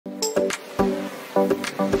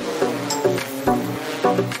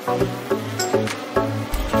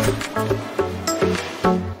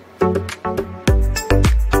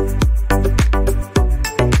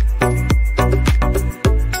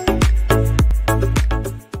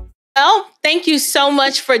Thank you so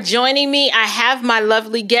much for joining me. I have my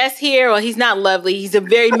lovely guest here. Well, he's not lovely. He's a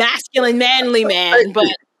very masculine, manly man, but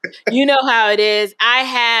you know how it is. I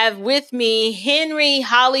have with me Henry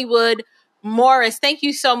Hollywood Morris. Thank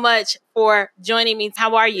you so much for joining me.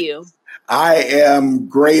 How are you? I am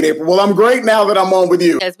great, April. Well, I'm great now that I'm on with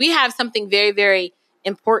you. Because we have something very, very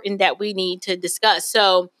important that we need to discuss.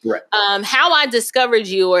 So right. How I discovered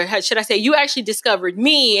you, or should I say you actually discovered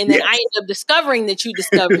me, and then I ended up discovering that you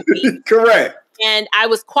discovered me. Correct. And I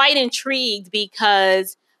was quite intrigued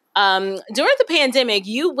because during the pandemic,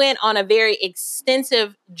 you went on a very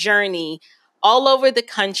extensive journey all over the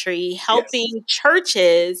country, helping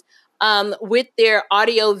churches with their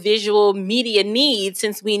audio-visual media needs,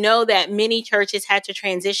 since we know that many churches had to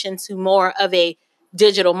transition to more of a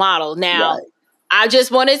digital model. Now, I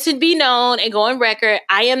just wanted to be known and go on record.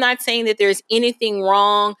 I am not saying that there's anything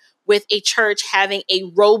wrong with a church having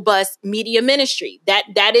a robust media ministry.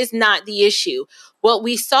 That is not the issue. What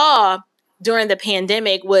we saw during the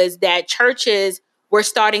pandemic was that churches were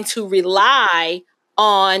starting to rely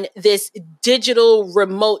on this digital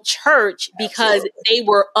remote church because they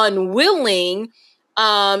were unwilling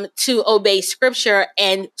to obey scripture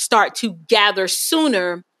and start to gather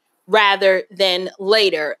sooner rather than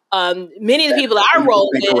later. Many of the people that I roll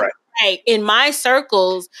with, in my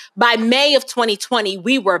circles, by May of 2020,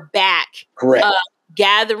 we were back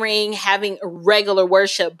gathering, having regular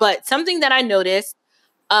worship. But something that I noticed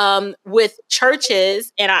with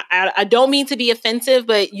churches, and I don't mean to be offensive,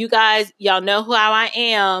 but you guys, y'all know how I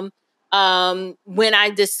am when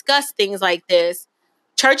I discuss things like this.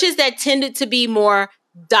 Churches that tended to be more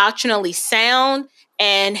doctrinally sound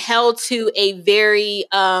and held to a very,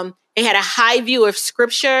 they had a high view of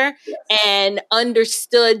scripture and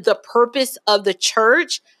understood the purpose of the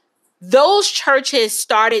church. Those churches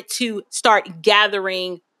started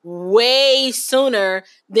gathering way sooner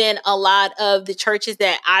than a lot of the churches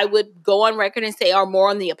that I would go on record and say are more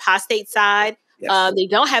on the apostate side. They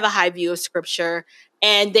don't have a high view of scripture,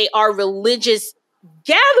 and they are religious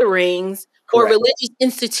gatherings or religious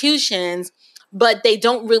institutions, but they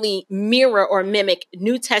don't really mirror or mimic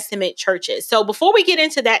New Testament churches. So before we get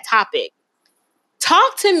into that topic,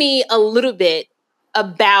 talk to me a little bit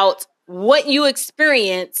about what you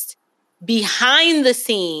experienced behind the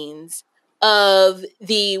scenes of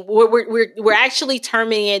we're actually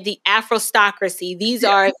terming it the Afrostocracy. These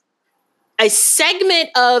are a segment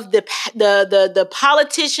of the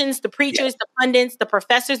politicians, the preachers, the pundits, the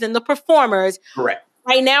professors, and the performers. Correct.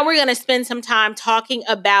 Right now, we're going to spend some time talking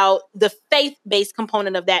about the faith-based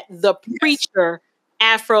component of that, the preacher,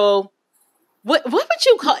 what would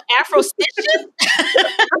you call it? Afrostician?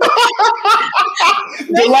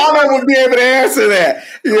 Delano would be able to answer that.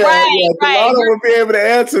 Delano would be able to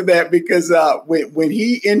answer that because when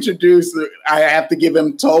he introduced, I have to give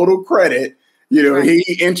him total credit.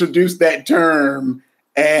 He introduced that term,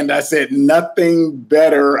 and I said, nothing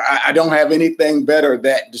better. I don't have anything better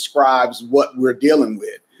that describes what we're dealing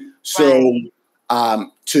with. So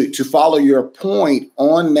to follow your point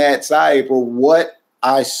on that side, April, what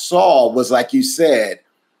I saw was, like you said,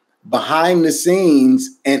 behind the scenes.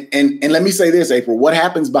 And let me say this, April, what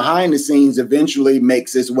happens behind the scenes eventually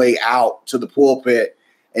makes its way out to the pulpit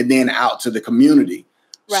and then out to the community.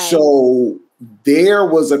 So there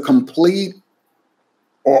was a complete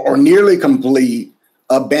or nearly complete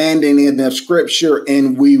abandoning of scripture,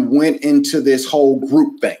 and we went into this whole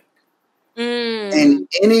group thing. And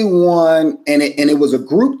it was a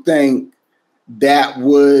group thing that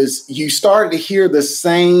was, you started to hear the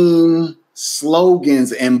same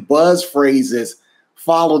slogans and buzz phrases,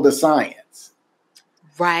 follow the science.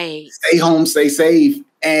 Right. Stay home, stay safe.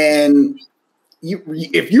 And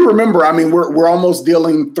if you remember, I mean, we're almost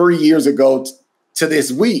dealing 3 years ago to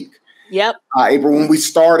this week. Yep. April, when we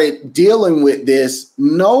started dealing with this,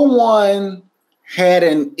 no one had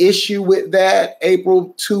an issue with that,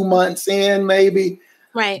 April, 2 months in, maybe.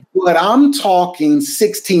 Right. But I'm talking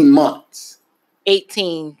 16 months.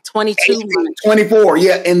 18, 22 months. 24,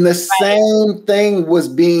 yeah. And the same thing was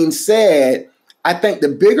being said. I think the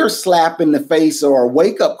bigger slap in the face or a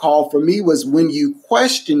wake-up call for me was when you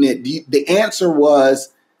question it, the answer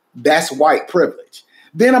was, that's white privilege.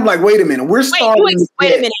 Then I'm like, wait a minute, we're starting to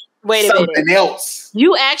get something else.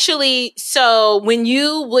 You actually, so when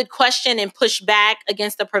you would question and push back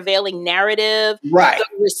against the prevailing narrative, the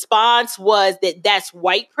response was that that's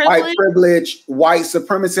white privilege? White privilege, white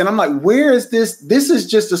supremacy. And I'm like, where is this? This is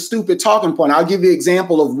just a stupid talking point. I'll give you an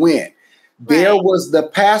example of when. There was the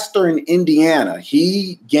pastor in Indiana.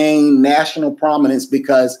 He gained national prominence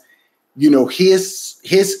because,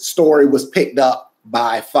 his story was picked up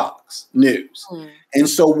by Fox News. Mm. And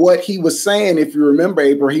so what he was saying, if you remember,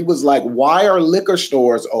 April, he was like, why are liquor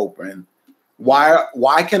stores open?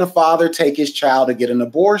 Why can a father take his child to get an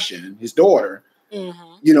abortion, his daughter?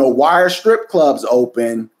 Mm-hmm. You know, why are strip clubs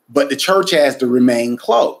open, but the church has to remain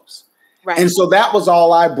closed? Right. And so that was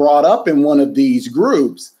all I brought up in one of these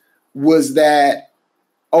groups, was that,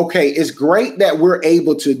 okay, it's great that we're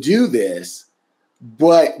able to do this,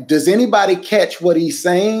 but does anybody catch what he's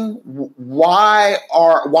saying? Why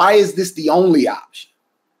is this the only option?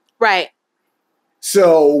 Right.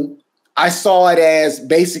 So I saw it as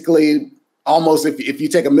basically almost if you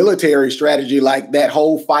take a military strategy, like that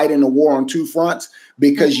whole fight in the war on two fronts,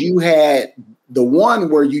 because you had the one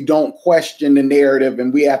where you don't question the narrative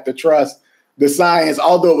and we have to trust the science.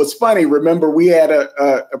 Although it was funny, remember we had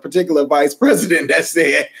a particular vice president that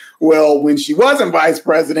said, well, when she wasn't vice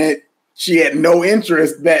president, she had no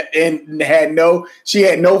interest she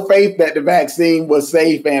had no faith that the vaccine was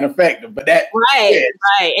safe and effective. But that right.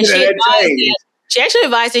 And she actually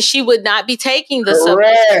advised that she would not be taking the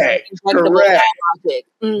correct.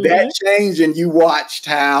 Mm-hmm. That changed, and you watched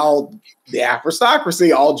how the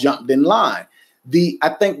Afrostocracy all jumped in line. I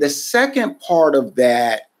think the second part of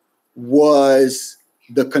that was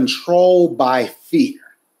the control by fear.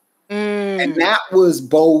 And that was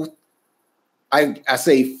both, I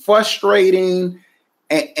say, frustrating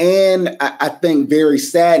and I think very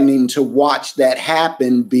saddening to watch that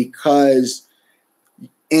happen, because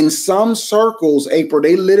in some circles, April,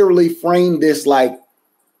 they literally framed this like,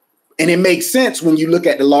 and it makes sense when you look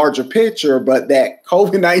at the larger picture, but that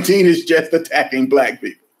COVID-19 is just attacking Black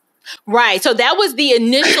people. Right. So that was the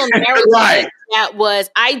initial narrative. Right. That was,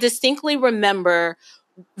 I distinctly remember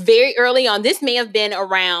very early on, this may have been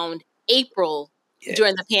around April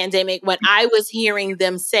during the pandemic, when I was hearing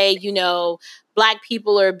them say, you know, Black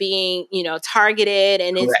people are being, you know, targeted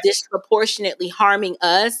and it's disproportionately harming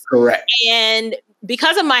us. Correct. And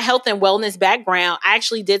because of my health and wellness background, I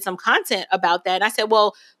actually did some content about that. And I said,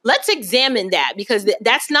 well, let's examine that, because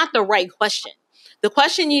that's not the right question. The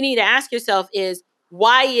question you need to ask yourself is,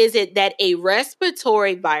 why is it that a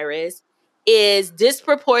respiratory virus is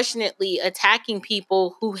disproportionately attacking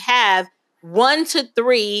people who have 1 to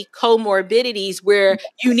 3 comorbidities where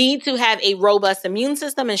you need to have a robust immune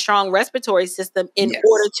system and strong respiratory system in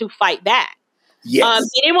order to fight back? Yes.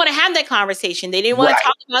 They didn't want to have that conversation. They didn't want to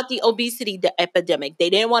talk about the obesity epidemic. They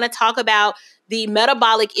didn't want to talk about the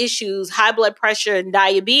metabolic issues, high blood pressure and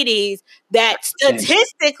diabetes that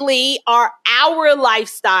statistically are our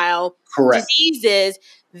lifestyle diseases.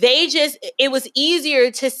 It was easier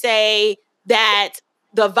to say that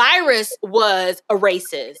the virus was a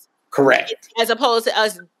racist. Correct. As opposed to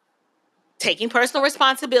us taking personal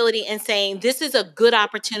responsibility and saying, this is a good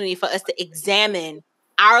opportunity for us to examine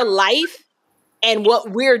our life and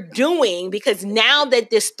what we're doing, because now that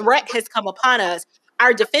this threat has come upon us,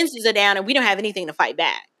 our defenses are down and we don't have anything to fight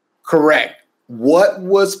back. Correct. What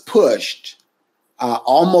was pushed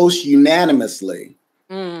almost unanimously,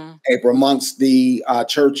 April, amongst the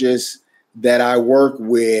churches that I work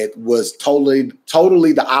with was totally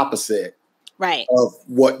the opposite of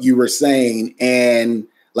what you were saying. And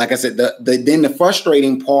like I said, then the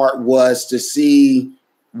frustrating part was to see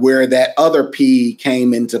where that other P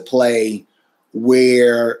came into play,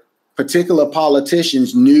 where particular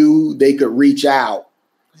politicians knew they could reach out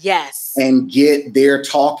and get their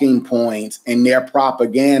talking points and their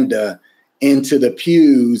propaganda into the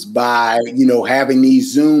pews by, you know, having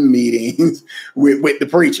these Zoom meetings with the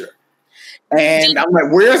preacher. And I'm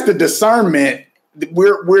like, where's the discernment?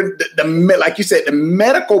 We're like you said, the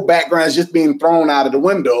medical background is just being thrown out of the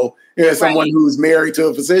window. You know, someone who's married to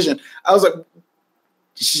a physician. I was like,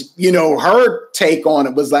 you know, her take on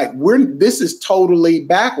it was like, this is totally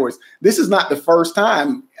backwards. This is not the first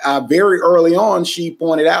time. Very early on, she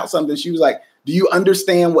pointed out something. She was like, do you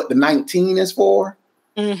understand what the 19 is for?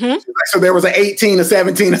 Mm-hmm. So there was an 18, a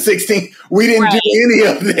 17, a 16. We didn't do any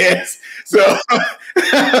of this. So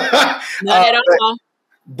not at all.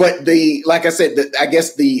 But like I said, I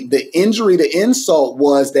guess the injury, the insult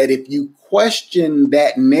was that if you question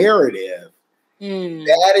that narrative,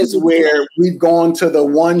 that is where we've gone to the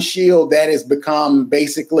one shield that has become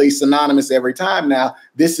basically synonymous every time now.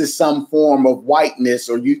 This is some form of whiteness,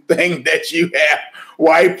 or you think that you have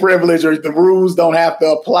white privilege, or the rules don't have to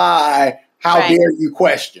apply. How dare you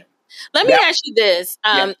question? Let me ask you this.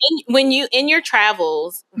 In your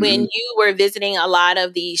travels, when you were visiting a lot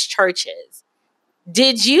of these churches,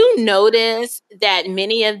 did you notice that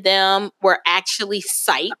many of them were actually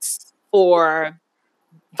sites for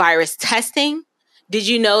virus testing? Did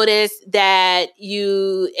you notice that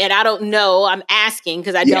and I don't know, I'm asking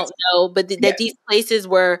because I don't know, but that these places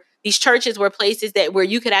were these churches were places where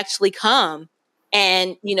you could actually come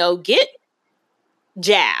and, get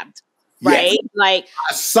jabbed, right? Yes. Like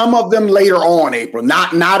some of them later on, April,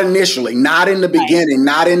 not initially, not in the beginning,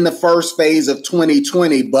 not in the first phase of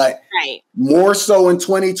 2020, but more so in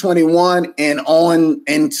 2021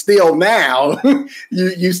 and still now,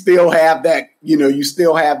 you still have that, you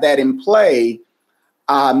still have that in play.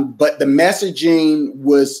 But the messaging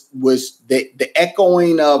was the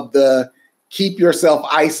echoing of the keep yourself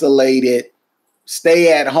isolated,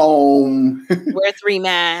 stay at home, wear 3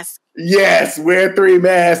 masks. Yes, wear 3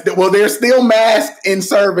 masks. Well, there's still masks in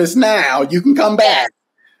service now. You can come back,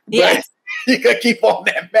 but you can keep on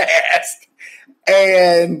that mask.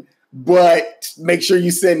 But make sure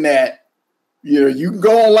you send that. You can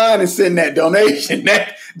go online and send that donation.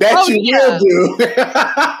 That you will do.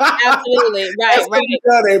 Absolutely, right.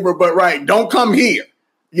 Done, April, but don't come here.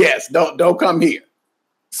 Yes, don't come here.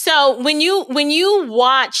 So when you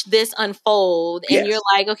watch this unfold and you're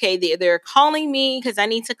like, okay, they're calling me because I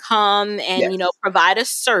need to come and provide a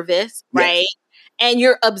service, right? And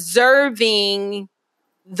you're observing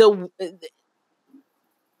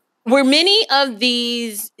were many of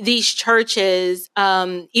these churches,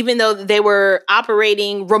 even though they were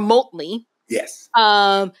operating remotely,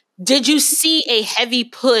 did you see a heavy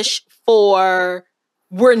push for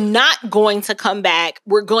we're not going to come back,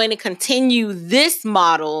 we're going to continue this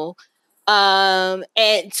model?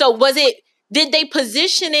 And so did they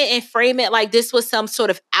position it and frame it like this was some sort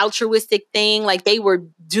of altruistic thing, like they were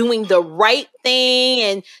doing the right thing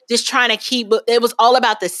and just trying to it was all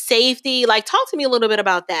about the safety? Like, talk to me a little bit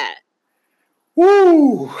about that.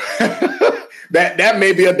 Woo! that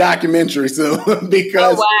may be a documentary soon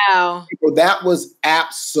because that was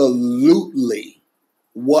absolutely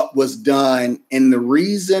what was done. And the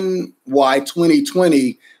reason why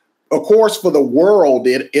 2020, of course, for the world,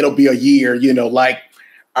 it'll be a year, like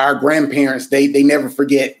our grandparents, they never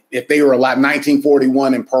forget if they were alive,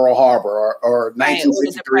 1941 in Pearl Harbor or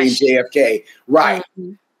 1963 in JFK. Right.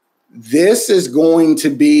 Mm-hmm. This is going to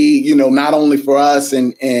be, not only for us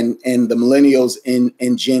and the millennials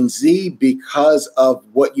and Gen Z, because of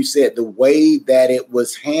what you said, the way that it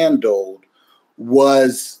was handled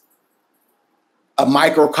was a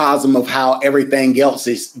microcosm of how everything else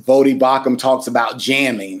is. Vodi Bakum talks about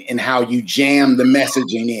jamming and how you jam the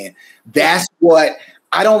messaging in. That's what,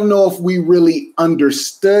 I don't know if we really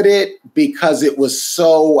understood it because it was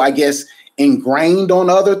so, I guess, ingrained on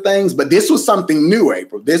other things, but this was something new,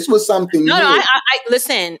 April. This was something new. I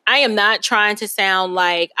listen, I am not trying to sound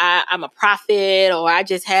like I'm a prophet or I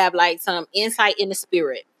just have like some insight in the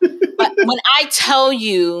spirit. But when I tell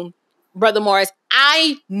you, Brother Morris,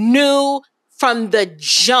 I knew from the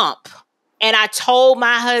jump, and I told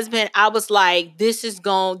my husband, I was like, this is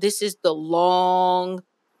the long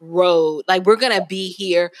road. Like, we're going to be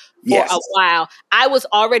here for a while. I was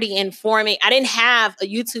already informing. I didn't have a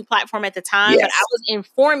YouTube platform at the time, but I was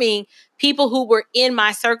informing people who were in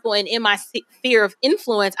my circle and in my sphere of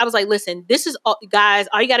influence. I was like, listen, this is guys,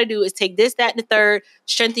 all you got to do is take this, that, and the third,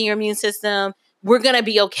 strengthen your immune system. We're going to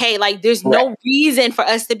be okay. Like, there's no reason for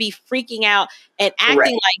us to be freaking out and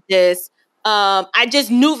acting like this. I just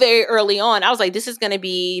knew very early on, I was like, this is going to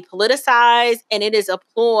be politicized and it is a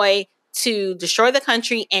ploy to destroy the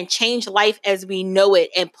country and change life as we know it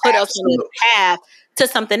and put us on the path to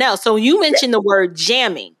something else. So you mentioned the word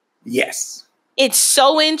jamming. Yes. It's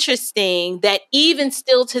so interesting that even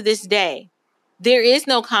still to this day, there is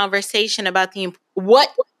no conversation about the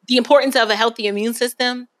importance of a healthy immune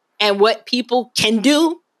system and what people can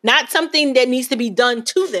do. Not something that needs to be done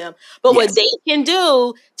to them, but what they can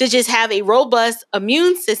do to just have a robust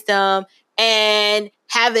immune system and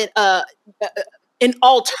have it an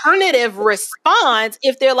alternative response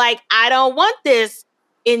if they're like, I don't want this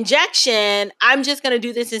injection, I'm just going to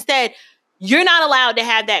do this instead. You're not allowed to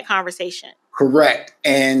have that conversation. Correct.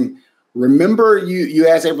 And remember, you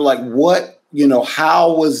asked April, like, what,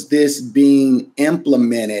 how was this being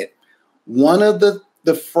implemented? One of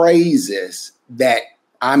the phrases that,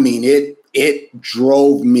 it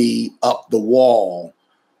drove me up the wall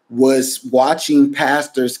was watching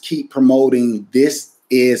pastors keep promoting this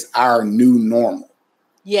is our new normal.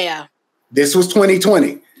 Yeah. This was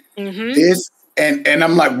 2020. Mm-hmm. This, and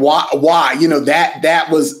I'm like, why? That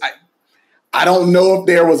was, I don't know if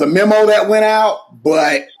there was a memo that went out,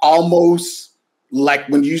 but almost like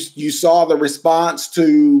when you saw the response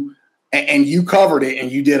to, and you covered it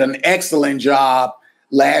and you did an excellent job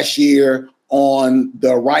last year on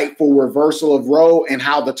the rightful reversal of Roe and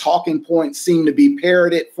how the talking points seem to be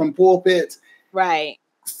parroted from pulpits. Right.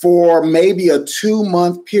 For maybe a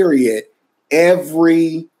 2-month period,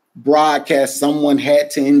 every broadcast, someone had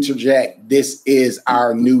to interject, this is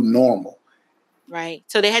our new normal. Right.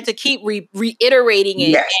 So they had to keep reiterating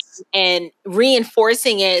it and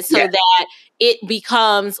reinforcing it so that it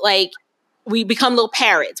becomes like we become little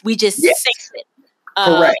parrots. We just say it.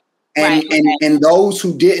 Correct. And those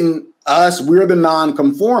who didn't, we're the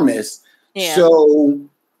nonconformists. Yeah. So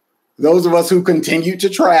those of us who continue to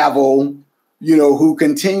travel, who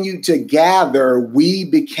continue to gather, we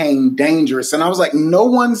became dangerous. And I was like, no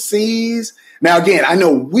one sees. Now, again, I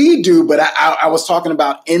know we do, but I was talking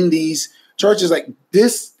about in these churches like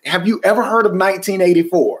this. Have you ever heard of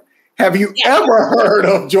 1984? Have you ever heard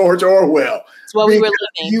of George Orwell? It's what we were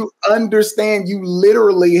living. You understand, you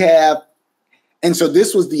literally have. And so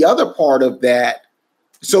this was the other part of that.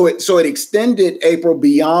 So it extended, April,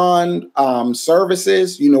 beyond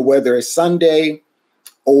services, whether it's Sunday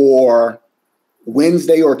or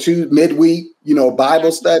Wednesday or midweek,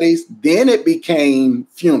 Bible studies. Then it became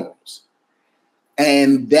funerals.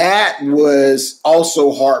 And that was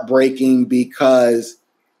also heartbreaking because,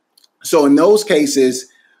 so in those cases,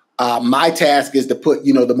 my task is to put,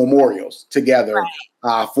 the memorials together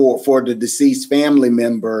for the deceased family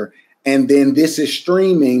member. And then this is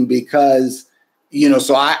streaming because,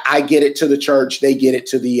 so I get it to the church, they get it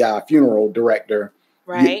to the funeral director.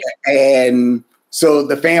 Right. And so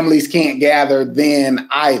the families can't gather then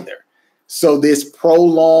either. So this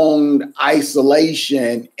prolonged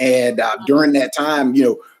isolation and during that time,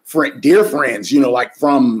 dear friends, like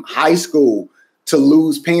from high school to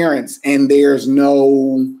lose parents, and there's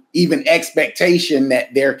no even expectation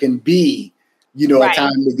that there can be, a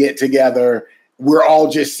time to get together. We're all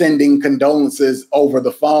just sending condolences over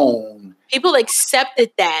the phone. People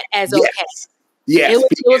accepted that as okay. Yes.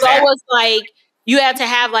 It was almost like you had to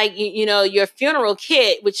have your funeral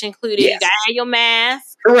kit, which included you gotta have your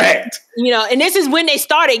mask. Correct. And this is when they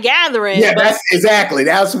started gathering. Yeah,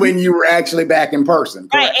 that's when you were actually back in person.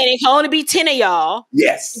 Correct. Right. And it can only be 10 of y'all.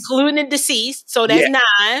 Yes. Including the deceased. So that's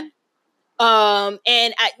 9. That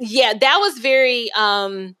was very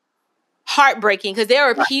heartbreaking because there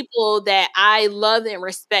are people that I love and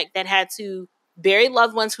respect that had to bury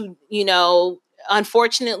loved ones who,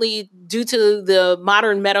 unfortunately, due to the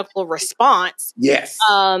modern medical response,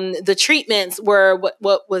 the treatments were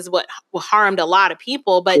what harmed a lot of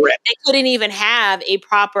people, but they couldn't even have a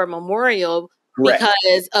proper memorial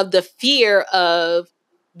because of the fear of,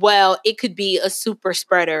 it could be a super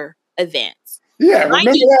spreader event. Yeah,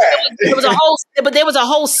 remember that. There was a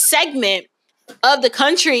whole segment of the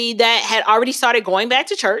country that had already started going back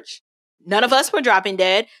to church. None of us were dropping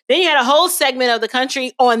dead. Then you had a whole segment of the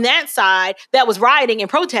country on that side that was rioting and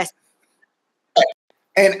protesting.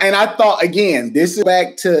 And I thought, again, this is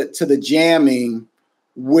back to the jamming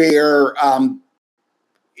where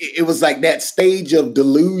it was like that stage of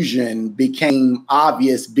delusion became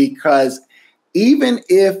obvious because even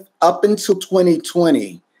if up until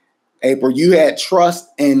 2020, April, you had trust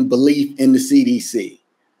and belief in the CDC.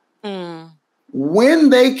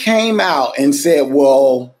 When they came out and said,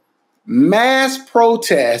 well, mass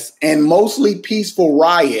protests and mostly peaceful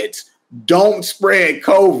riots don't spread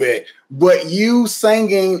COVID, but you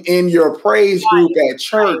singing in your praise group at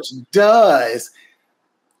church does.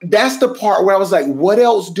 That's the part where I was like, what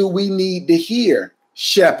else do we need to hear,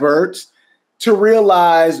 shepherds, to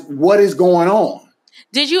realize what is going on?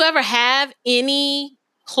 Did you ever have any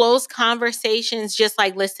close conversations just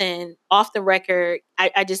like, listen, off the record,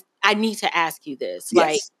 I need to ask you this.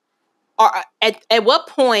 Yes. At what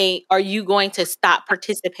point are you going to stop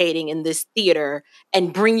participating in this theater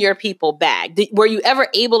and bring your people back? Were you ever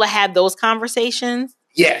able to have those conversations?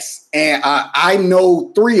 Yes. And I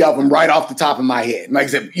know 3 of them right off the top of my head. Like I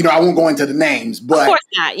said, I won't go into the names, but of course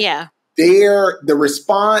not. Yeah. The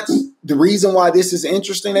response, the reason why this is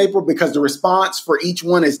interesting, April, because the response for each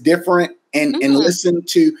one is different and listen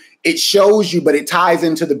to, it shows you, but it ties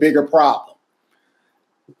into the bigger problem.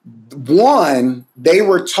 One, they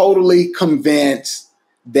were totally convinced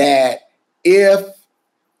that if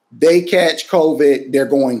they catch COVID, they're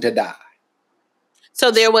going to die.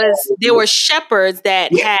 So there were shepherds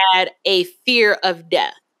that had a fear of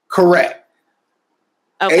death. Correct.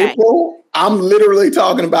 Okay. April, I'm literally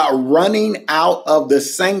talking about running out of the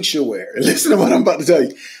sanctuary. Listen to what I'm about to tell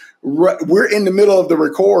you. We're in the middle of the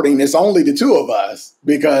recording. It's only the 2 of us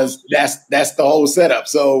because that's the whole setup.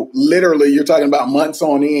 So literally you're talking about months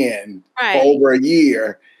on end for over a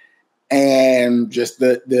year. And just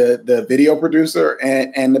the video producer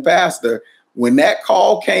and the pastor, when that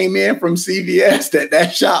call came in from CVS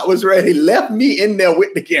that shot was ready, left me in there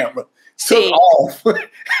with the camera. Took off.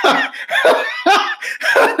 I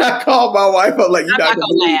called my wife up like, you're not gonna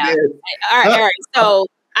believe this. All right. So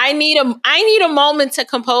I need a moment to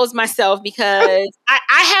compose myself because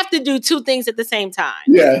I have to do two things at the same time.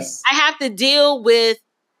 Yes. I have to deal with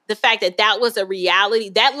the fact that that was a reality.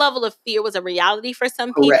 That level of fear was a reality for some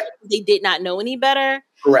people. Correct. They did not know any better.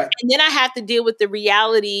 Correct. And then I have to deal with the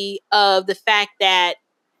reality of the fact that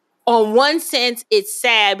on one sense it's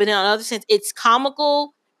sad, but in another sense it's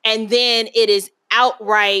comical. And then it is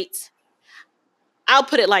outright, I'll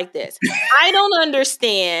put it like this. I don't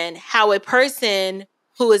understand how a person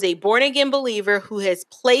who is a born again believer who has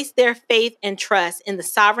placed their faith and trust in the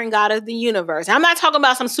sovereign God of the universe. I'm not talking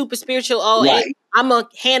about some super spiritual, Right. I'm going to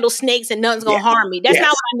handle snakes and nothing's going to harm me. That's not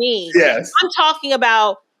what I mean. Yes. I'm talking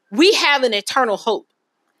about we have an eternal hope.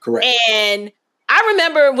 Correct. And I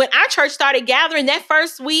remember when our church started gathering that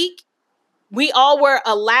first week, we all were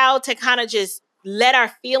allowed to kind of just let our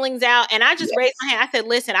feelings out. And I just raised my hand. I said,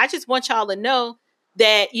 listen, I just want y'all to know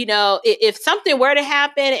that, you know, if something were to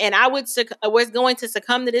happen and I was going to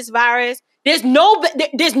succumb to this virus, there's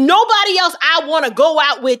nobody else I want to go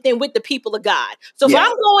out with than with the people of God. So if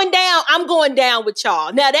I'm going down with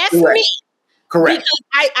y'all. Now that's me. Correct.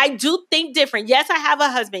 Because I do think different. Yes, I have a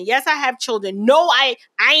husband. Yes, I have children. No, I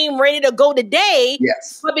ain't ready to go today.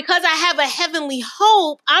 Yes. But because I have a heavenly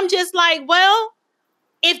hope, I'm just like, well,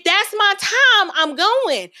 if that's my time, I'm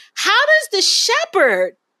going. How does the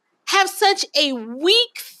shepherd have such a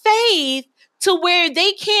weak faith to where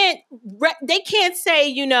they can't say,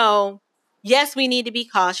 you know, yes, we need to be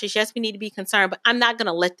cautious. Yes, we need to be concerned, but I'm not going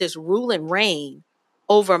to let this rule and reign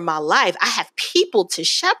over my life. I have people to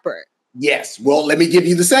shepherd. Yes. Well, let me give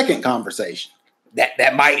you the second conversation.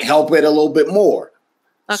 That might help it a little bit more.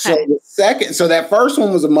 Okay. So that first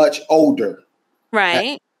one was a much older.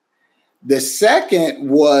 Right. The second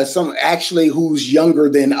was some actually who's younger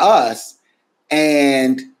than us.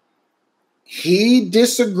 And he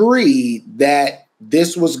disagreed that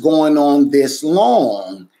this was going on this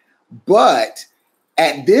long. But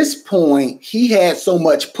at this point, he had so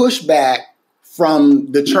much pushback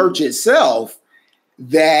from the church itself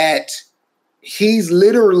that he's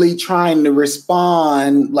literally trying to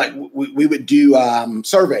respond like we would do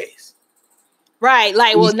surveys. Right.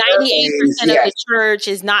 Like, well, 98% of the church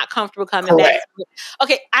is not comfortable coming back.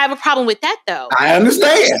 Okay. I have a problem with that, though. I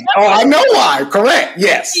understand. I know why. Correct.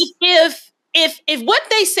 Yes. If what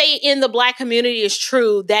they say in the Black community is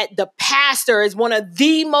true, that the pastor is one of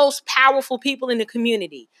the most powerful people in the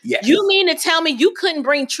community, you mean to tell me you couldn't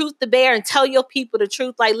bring truth to bear and tell your people the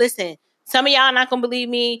truth? Like, listen, some of y'all are not going to believe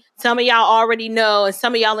me. Some of y'all already know, and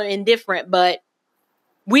some of y'all are indifferent, but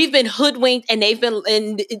we've been hoodwinked and they've been,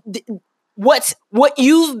 the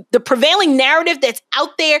prevailing narrative that's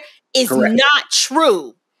out there is not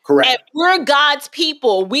true. Correct. And we're God's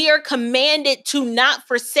people. We are commanded to not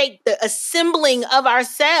forsake the assembling of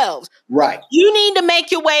ourselves. Right. You need to make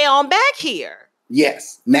your way on back here.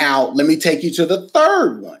 Yes. Now, let me take you to the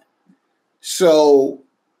third one. So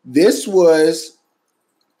this was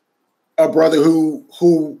a brother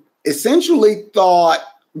who essentially thought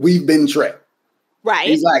we've been tricked. Right.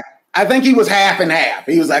 He's like, I think he was half and half.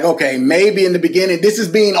 He was like, okay, maybe in the beginning, this is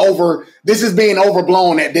being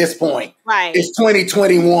overblown at this point. Right. It's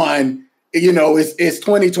 2021. You know, it's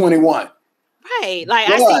 2021. Right. Like,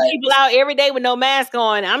 I see people out every day with no mask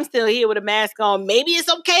on. I'm still here with a mask on. Maybe it's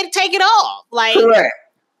okay to take it off. Like, correct.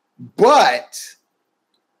 But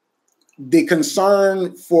the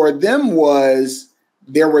concern for them was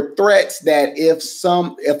there were threats that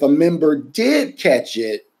if a member did catch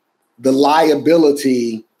it, the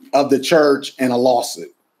liability of the church and a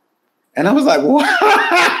lawsuit. And I was like,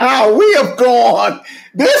 wow, we have gone.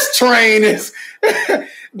 This train is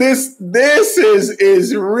this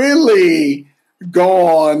is really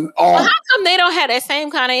gone on. Well, how come they don't have that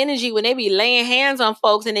same kind of energy when they be laying hands on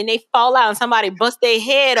folks and then they fall out and somebody bust their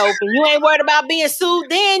head open? You ain't worried about being sued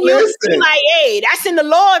then? You like, hey, that's in the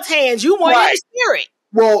Lord's hands. You want in the spirit.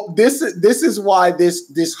 Well, this is why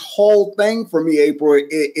this whole thing for me, April,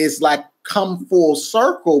 is like come full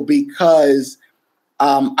circle, because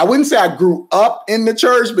I wouldn't say I grew up in the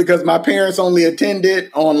church because my parents only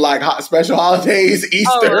attended on like special holidays,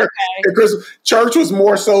 Easter, because church was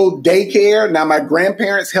more so daycare. Now, my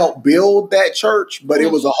grandparents helped build that church, but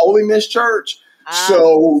it was a holiness church.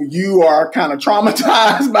 So you are kind of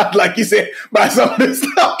traumatized by, like you said, by some of this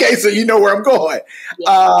stuff. Okay, so you know where I'm going.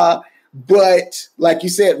 Yeah. But like you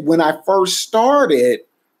said, when I first started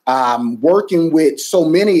working with so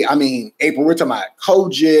many, I mean, April, we're talking about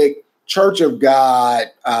Kojic, Church of God,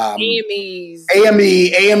 AMEZ,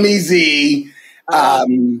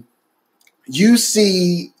 you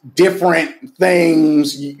see different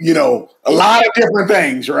things, a lot of different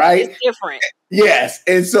things, right? It's different. Yes.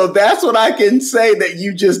 And so that's what I can say that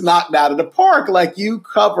you just knocked out of the park. Like you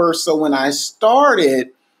cover. So when I started,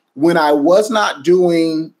 when I was not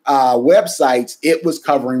doing websites, it was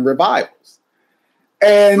covering revivals.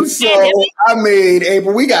 And so, I mean,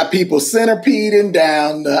 April, we got people centipeding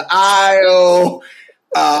down the aisle,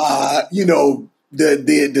 the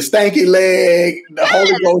stanky leg, the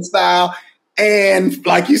Holy Ghost style. And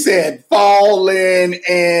like you said, falling,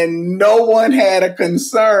 and no one had a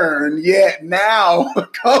concern. Yet now,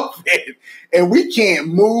 COVID, and we can't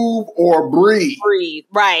move or breathe.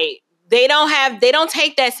 Right. They don't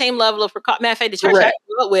take that same level of precaution. Matter of fact, the church I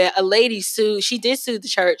grew up with, a lady she did sue the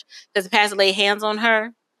church because the pastor laid hands on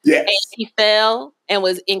her. Yes. And she fell and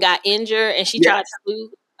got injured, and she tried to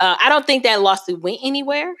sue. I don't think that lawsuit went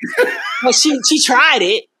anywhere, but she tried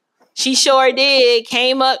it. She sure did.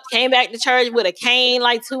 Came back to church with a cane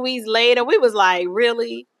like 2 weeks later. We was like,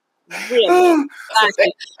 really?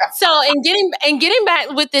 So, and getting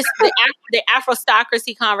back with this, the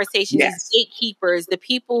Afrostocracy conversation, these gatekeepers, the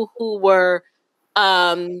people who were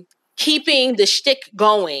keeping the shtick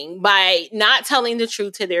going by not telling the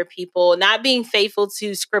truth to their people, not being faithful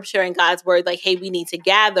to scripture and God's word, like, hey, we need to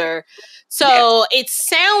gather. So it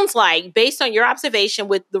sounds like, based on your observation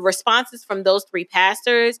with the responses from those three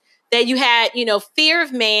pastors, that you had, fear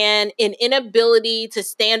of man, an inability to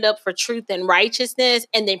stand up for truth and righteousness,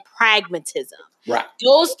 and then pragmatism. Right.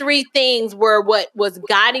 Those three things were what was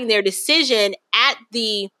guiding their decision at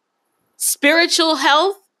the spiritual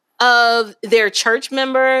health of their church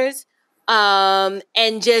members, and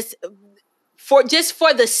just for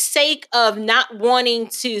the sake of not wanting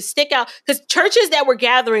to stick out, because churches that were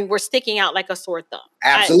gathering were sticking out like a sore thumb.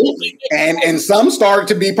 Absolutely. And some started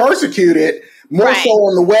to be persecuted more so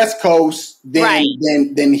on the West Coast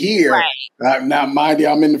than here. Right. Now, mind you,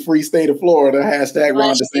 I'm in the free state of Florida, hashtag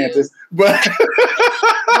Ron DeSantis, but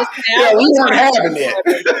we weren't having it.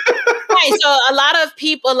 Right. So a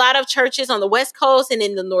lot of churches on the West Coast and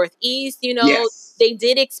in the Northeast, they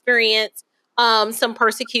did experience some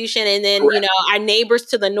persecution. And then, our neighbors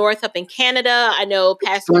to the north up in Canada, I know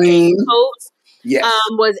Pastor James Coates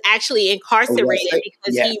was actually incarcerated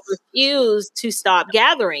because he refused to stop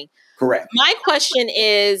gathering. Correct. My question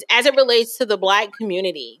is, as it relates to the Black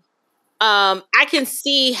community, I can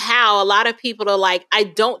see how a lot of people are like, I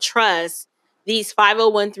don't trust these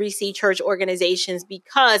 501(c)(3) church organizations,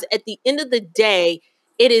 because at the end of the day,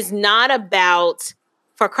 it is not about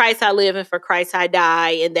for Christ I live and for Christ I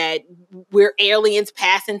die, and that we're aliens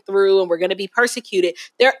passing through and we're going to be persecuted.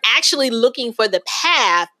 They're actually looking for the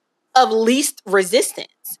path of least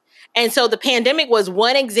resistance. And so the pandemic was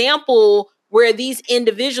one example where these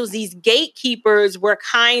individuals, these gatekeepers, were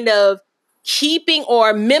kind of keeping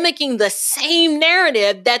or mimicking the same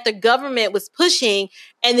narrative that the government was pushing.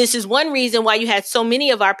 And this is one reason why you had so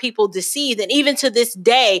many of our people deceived, and even to this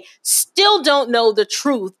day, still don't know the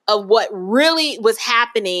truth of what really was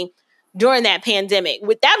happening during that pandemic.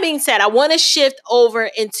 With that being said, I want to shift over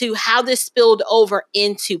into how this spilled over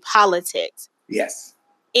into politics. Yes.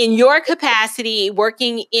 In your capacity,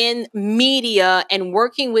 working in media and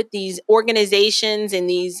working with these organizations and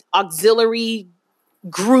these auxiliary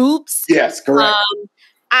groups. Yes, correct.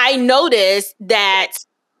 I noticed that,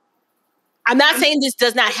 I'm not saying this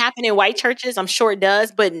does not happen in white churches. I'm sure it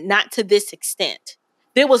does, but not to this extent.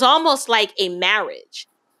 There was almost like a marriage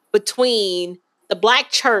between the Black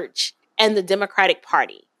church and the Democratic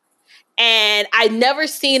Party. And I've never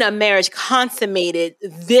seen a marriage consummated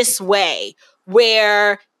this way,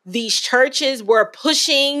 where these churches were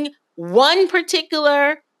pushing one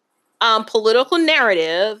particular political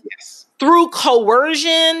narrative through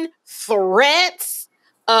coercion, threats.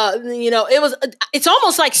 It's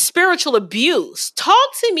almost like spiritual abuse. Talk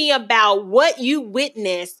to me about what you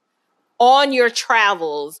witnessed on your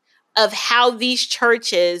travels of how these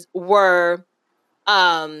churches were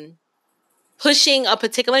pushing a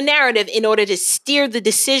particular narrative in order to steer the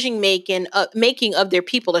decision making of their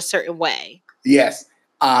people a certain way. Yes.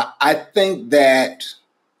 I think that,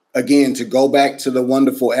 again, to go back to the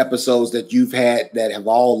wonderful episodes that you've had that have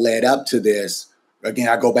all led up to this, again,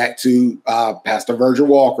 I go back to Pastor Virgil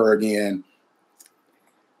Walker again.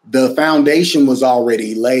 The foundation was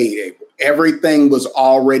already laid. Everything was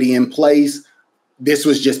already in place. This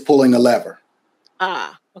was just pulling a lever.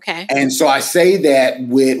 Okay. And so I say that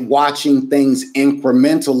with watching things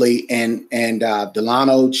incrementally, and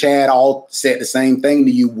Delano, Chad all said the same thing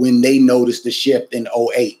to you when they noticed the shift in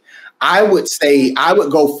 2008. I would say I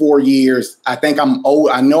would go 4 years. I think I'm old.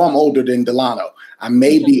 I know I'm older than Delano. I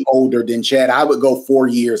may be older than Chad. I would go 4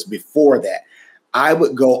 years before that. I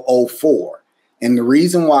would go 2004. And the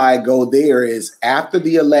reason why I go there is after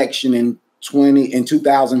the election in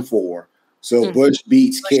 2004, so Bush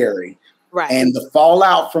beats Kerry. Right. And the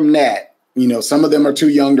fallout from that, some of them are too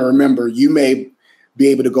young to remember. You may be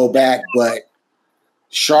able to go back, but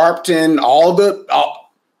Sharpton, all the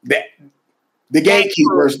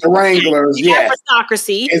gatekeepers, the wranglers, the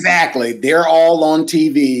Afrostocracy. Exactly. They're all on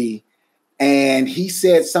TV. And he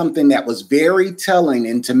said something that was very telling.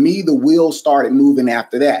 And to me, the wheels started moving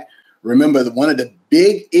after that. Remember, one of the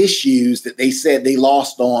big issues that they said they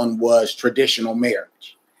lost on was traditional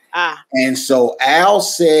marriage. And so Al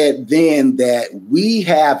said then that we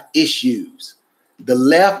have issues. The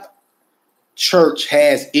left church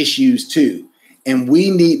has issues too. And we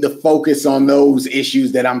need to focus on those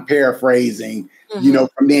issues that I'm paraphrasing,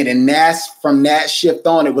 from then. And that's from that shift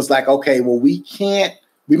on, it was like, okay, well, we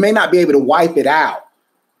may not be able to wipe it out,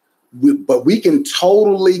 but we can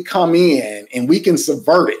totally come in and we can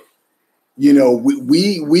subvert it.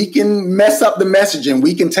 We can mess up the messaging.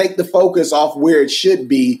 We can take the focus off where it should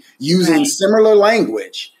be using similar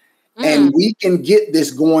language. And we can get this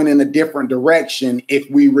going in a different direction if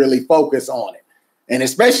we really focus on it. And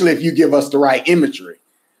especially if you give us the right imagery.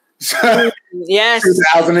 Yes.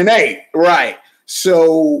 2008. Right.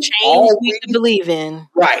 So change we believe in.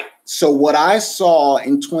 Right. So what I saw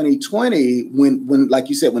in 2020, when like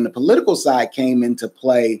you said, when the political side came into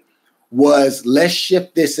play, was let's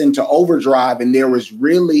shift this into overdrive. And there was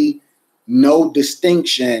really no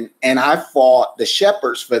distinction. And I fought the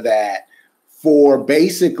shepherds for that, for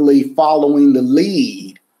basically following the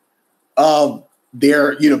lead of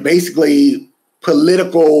their, basically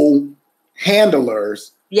political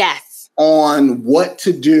handlers. Yes. On what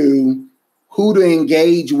to do, who to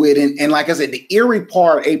engage with. And like I said, the eerie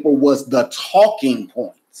part, April, was the talking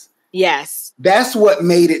points. Yes. That's what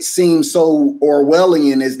made it seem so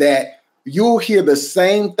Orwellian, is that you'll hear the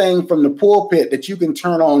same thing from the pulpit that you can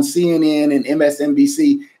turn on CNN and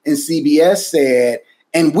MSNBC and CBS said.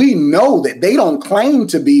 And we know that they don't claim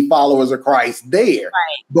to be followers of Christ there.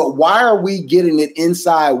 Right. But why are we getting it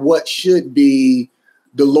inside what should be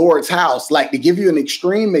the Lord's house? Like, to give you an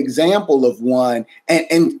extreme example of one, and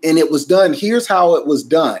it was done. Here's how it was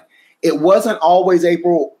done. It wasn't always,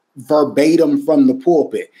 April, verbatim from the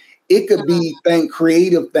pulpit. It could be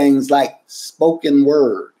creative things like spoken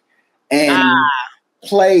word and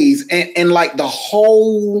plays. And like the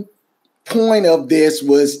whole point of this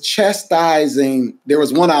was chastising. There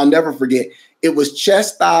was one I'll never forget. It was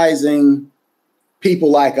chastising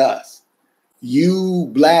people like us. You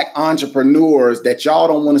Black entrepreneurs that y'all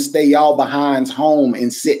don't want to stay y'all behinds home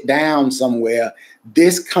and sit down somewhere.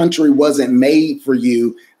 This country wasn't made for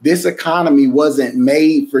you. This economy wasn't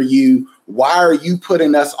made for you. Why are you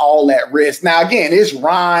putting us all at risk? Now, again, it's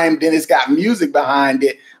rhymed and it's got music behind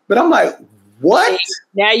it, but I'm like, what?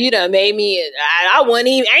 Now you done made me, I ain't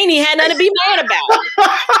even had nothing to be mad about.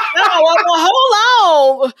 No, well,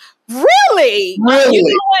 hold on. Really? Really? You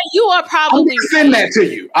know what? You are probably I'm going to send that to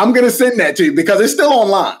you. I'm going to send that to you because it's still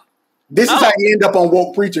online. This is how you end up on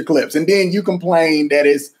woke preacher clips. And then you complain that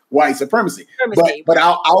it's white supremacy. But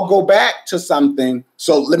I'll go back to something.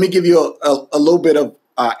 So let me give you a little bit of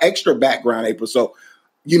extra background, April. So,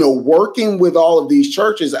 working with all of these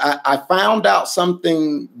churches, I found out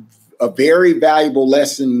something, a very valuable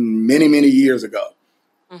lesson many, many years ago.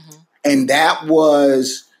 Mm-hmm. And that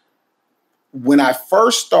was when I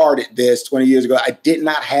first started this 20 years ago, I did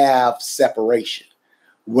not have separation.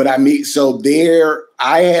 What I mean, so there,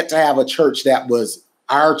 I had to have a church that was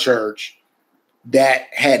our church that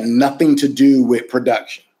had nothing to do with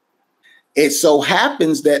production. It so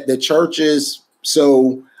happens that the churches,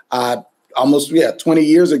 almost 20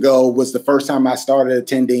 years ago was the first time I started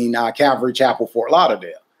attending Calvary Chapel, Fort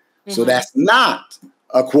Lauderdale. Mm-hmm. So that's not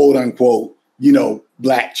a quote unquote,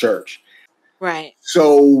 Black church. Right.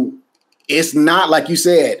 So it's not like you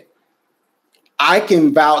said. I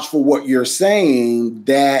can vouch for what you're saying,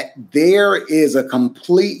 that there is a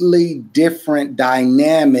completely different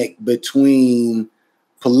dynamic between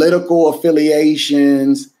political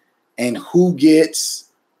affiliations and who gets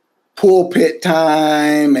pulpit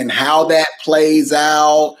time and how that plays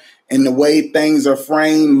out and the way things are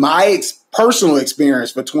framed. My personal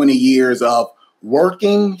experience for 20 years of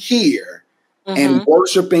working here and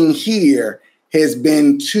worshiping here has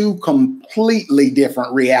been two completely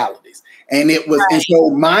different realities. And it was, and so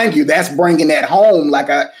mind you, that's bringing that home. Like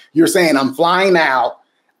you're saying, I'm flying out,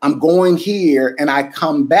 I'm going here, and I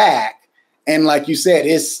come back. And like you said,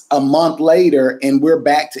 it's a month later and we're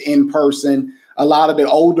back to in person. A lot of the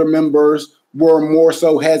older members were more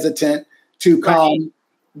so hesitant to come.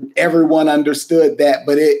 Right. Everyone understood that,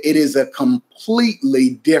 but it is a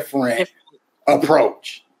completely different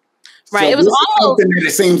approach. Right. So It was this is almost, something that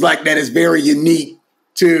it seems like that is very unique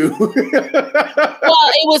to. well, it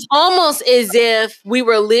was almost as if we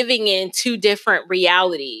were living in two different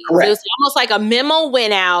realities. Correct. It was almost like a memo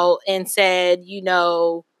went out and said,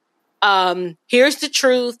 here's the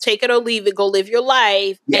truth, take it or leave it, go live your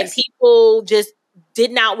life. Yes. And people just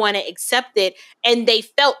did not want to accept it. And they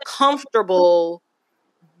felt comfortable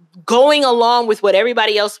going along with what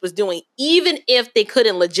everybody else was doing, even if they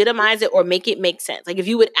couldn't legitimize it or make it make sense. Like if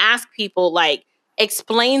you would ask people, like,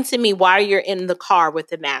 explain to me why you're in the car with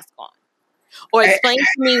the mask on. Or explain to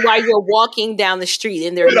me why you're walking down the street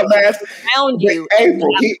and there are people around you. April,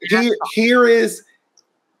 here is,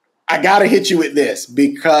 I got to hit you with this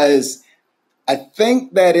because I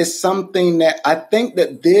think that is something that I think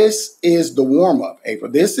that this is the warm up,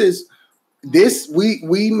 April. We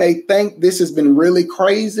may think this has been really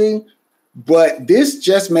crazy, but this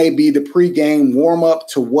just may be the pregame warm up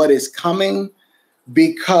to what is coming,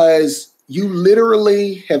 because you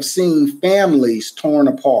literally have seen families torn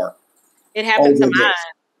apart. It happened to mine.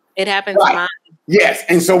 It happened to mine. Yes,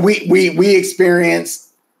 and so we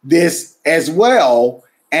experienced this as well,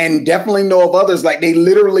 and definitely know of others, like they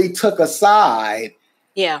literally took a side.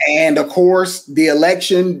 Yeah, and of course the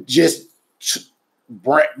election just reached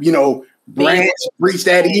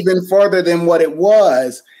that even further than what it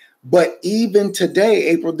was. But even today,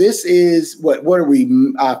 April, this is what are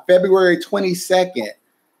we? February 22nd,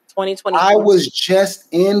 2020. I was just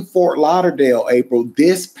in Fort Lauderdale, April.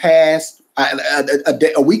 This past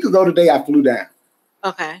a week ago today, I flew down.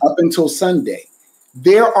 Okay. Up until Sunday,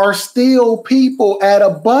 there are still people at a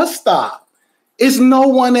bus stop. It's no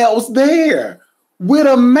one else there with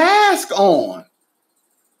a mask on.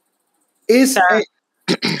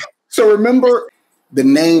 So remember the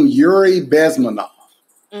name Yuri Bezmenov.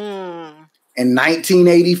 In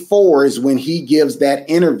 1984 is when he gives that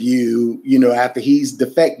interview, after he's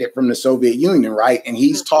defected from the Soviet Union, right? And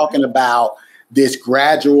he's talking about this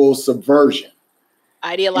gradual subversion.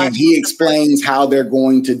 Ideological. And he explains how they're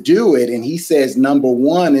going to do it. And he says, number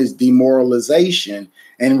one is demoralization.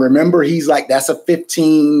 And remember, he's like, that's a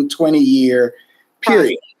 15, 20 year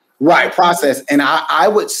period. Process. And I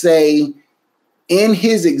would say in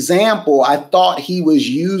his example, I thought he was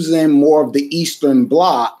using more of the Eastern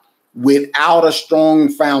Bloc without a strong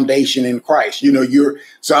foundation in Christ.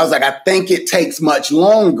 So I was like, I think it takes much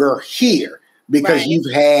longer here because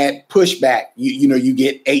you've had pushback. You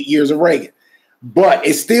get 8 years of Reagan, but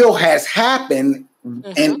it still has happened.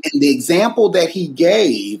 Mm-hmm. And the example that he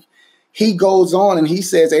gave, he goes on and he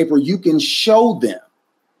says, April, you can show them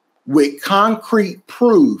with concrete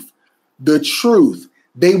proof the truth.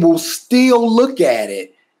 They will still look at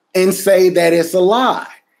it and say that it's a lie.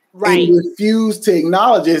 Right. And refuse to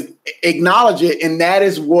acknowledge it. And that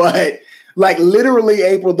is what, like literally,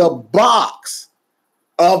 April, the box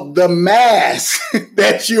of the mask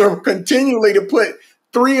that you're continually to put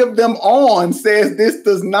 3 of them on says this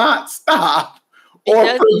does not stop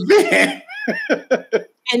or prevent.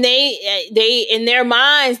 And they in their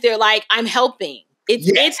minds, they're like, I'm helping.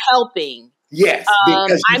 It's helping. Yes.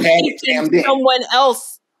 Because I'm keeping someone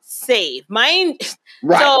else safe. Mine.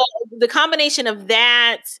 Right. So the combination of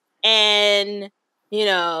that and,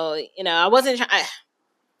 I wasn't trying.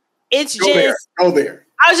 It's Go there.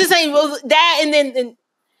 I was just saying, well, that and then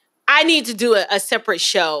I need to do a separate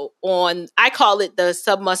show on, I call it the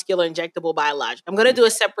submuscular injectable biologic. I'm going to do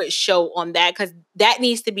a separate show on that because that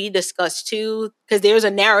needs to be discussed too, because there's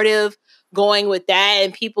a narrative going with that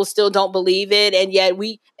and people still don't believe it. And yet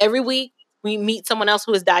every week we meet someone else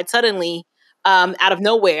who has died suddenly out of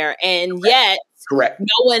nowhere. And yet no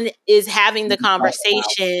one is having the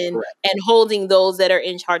conversation and holding those that are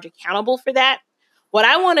in charge accountable for that. What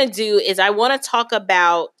I want to do is I want to talk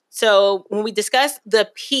about, so when we discuss the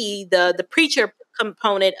preacher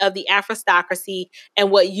component of the Afrostocracy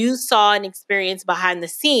and what you saw and experienced behind the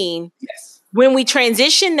scene, when we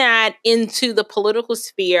transition that into the political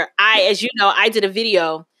sphere, as you know, I did a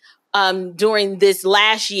video during this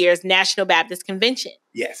last year's National Baptist Convention.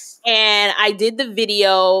 Yes. And I did the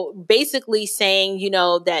video basically saying,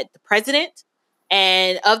 that the president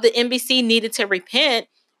and of the NBC needed to repent,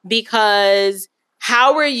 because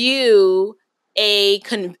how are you a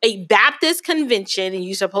Baptist convention and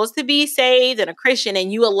you're supposed to be saved and a Christian,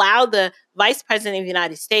 and you allow the vice president of the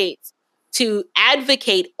United States to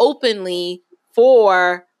advocate openly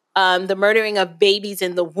for the murdering of babies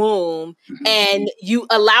in the womb, and you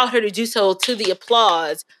allow her to do so to the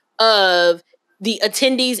applause of the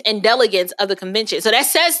attendees and delegates of the convention. So that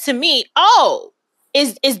says to me,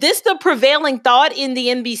 is this the prevailing thought in the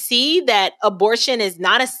NBC, that abortion is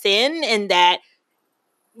not a sin and that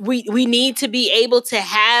we need to be able to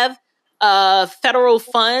have federal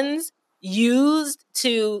funds used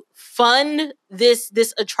to fund this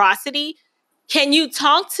atrocity. Can you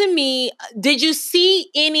talk to me? Did you see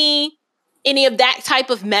any of that type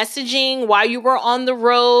of messaging while you were on the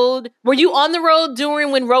road? Were you on the road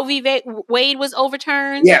during when Roe v. Wade was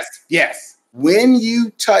overturned? Yes. When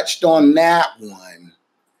you touched on that one,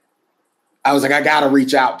 I was like, I got to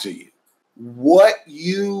reach out to you. What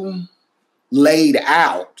you laid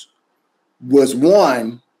out was,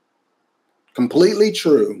 one, completely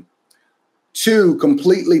true, two,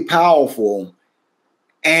 completely powerful,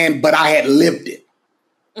 but I had lived it.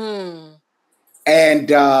 And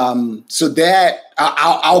so that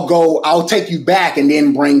I'll take you back and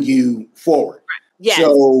then bring you forward. Yes.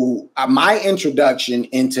 So my introduction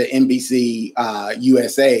into NBC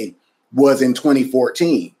USA was in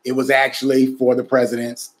 2014. It was actually for the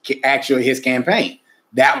president's, his campaign.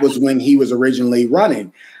 That was when he was originally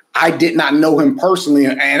running. I did not know him personally,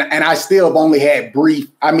 and I still have only had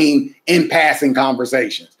in passing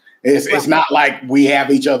conversations. It's not like we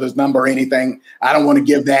have each other's number or anything. I don't want to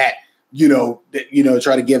give that,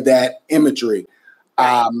 try to give that imagery.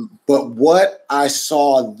 But what I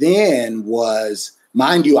saw then was,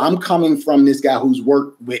 mind you, I'm coming from this guy who's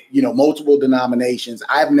worked with, multiple denominations.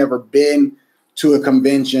 I've never been to a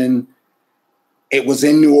convention. It was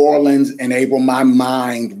in New Orleans, and April, my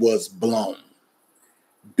mind was blown.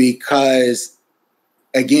 Because,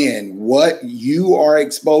 again, what you are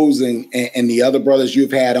exposing and the other brothers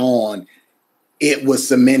you've had on, it was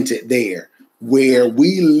cemented there, where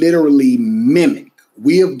we literally mimic.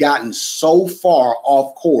 We have gotten so far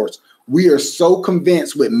off course. We are so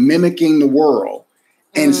convinced with mimicking the world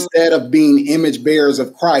instead of being image bearers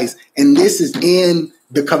of Christ. And this is in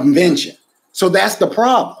the convention. So that's the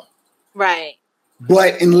problem. Right.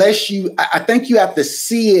 But I think you have to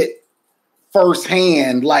see it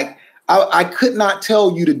firsthand. Like, I could not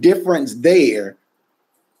tell you the difference there,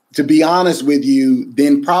 to be honest with you,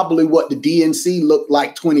 than probably what the DNC looked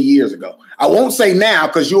like 20 years ago. I won't say now,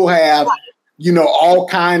 because you'll have, all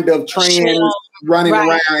kind of trends running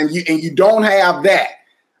around, and you don't have that.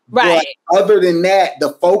 Right. But other than that, the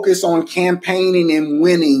focus on campaigning and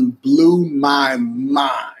winning blew my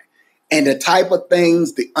mind. And the type of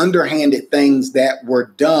things, the underhanded things that were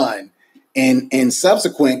done in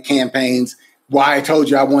subsequent campaigns, why I told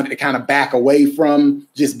you I wanted to kind of back away from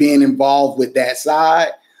just being involved with that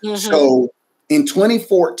side. Mm-hmm. So in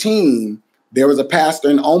 2014, there was a pastor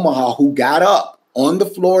in Omaha who got up on the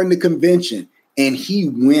floor in the convention and he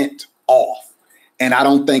went off. And I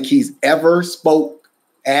don't think he's ever spoke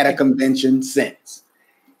at a convention since.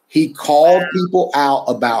 He called people out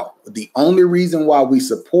about the only reason why we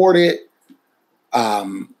supported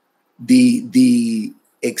the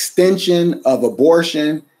extension of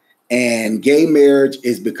abortion and gay marriage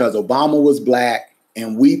is because Obama was black,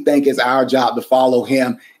 and we think it's our job to follow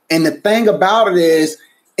him. And the thing about it is,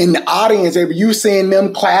 in the audience, you seeing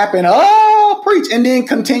them clapping, oh, preach, and then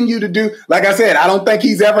continue to do, like I said, I don't think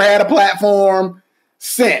he's ever had a platform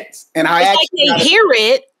since. And they hear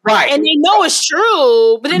it, right, and they know it's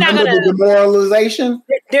true, but they're not going to demoralization.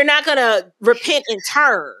 They're not going to repent in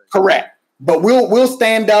turn. Correct. But we'll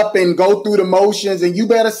stand up and go through the motions, and you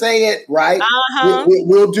better say it, right?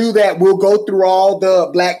 We'll do that. We'll go through all the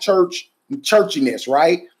black churchiness,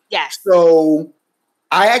 right? Yes. So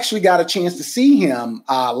I actually got a chance to see him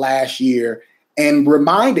last year and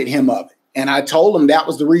reminded him of it. And I told him that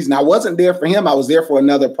was the reason. I wasn't there for him. I was there for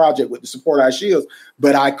another project with the Support Our Shields.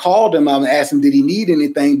 But I called him and asked him, did he need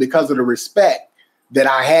anything, because of the respect that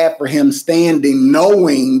I had for him standing,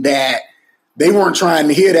 knowing that they weren't trying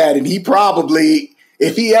to hear that. And he probably,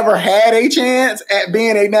 if he ever had a chance at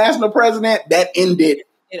being a national president, that ended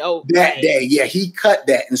that day. Yeah, he cut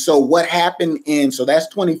that. And so what happened so that's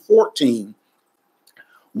 2014.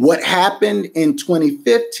 What happened in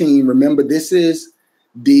 2015, remember, this is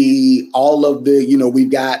we've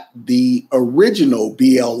got the original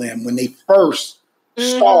BLM when they first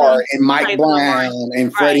starred, and Mike Brown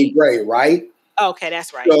and Freddie Gray, right? Okay,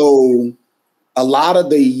 that's right. So a lot of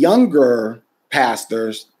the younger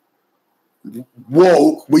pastors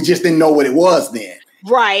woke. We just didn't know what it was then.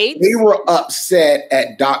 Right. They were upset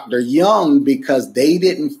at Dr. Young because they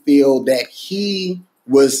didn't feel that he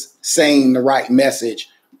was saying the right message,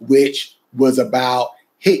 which was about,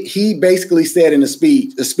 he basically said in a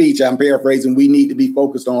speech, I'm paraphrasing, we need to be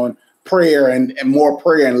focused on prayer and more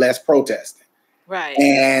prayer and less protesting. Right.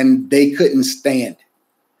 And they couldn't stand it.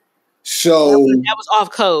 So that was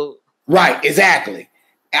off code. Right, exactly.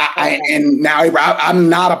 And now I'm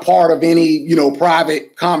not a part of any,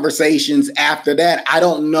 private conversations after that. I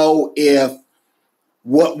don't know if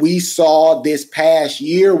what we saw this past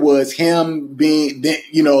year was him being,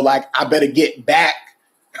 like, I better get back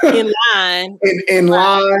in line. in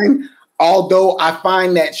line. Although I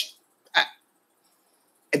find that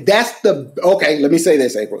let me say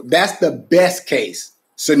this, April. That's the best case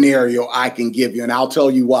scenario I can give you, and I'll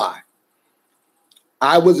tell you why.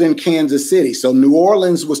 I was in Kansas City. So New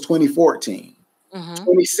Orleans was 2014.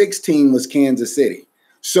 2016 was Kansas City.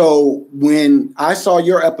 So when I saw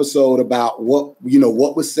your episode about what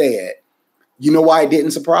was said, you know why it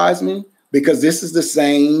didn't surprise me? Because this is the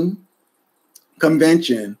same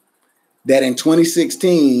convention that in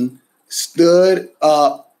 2016 stood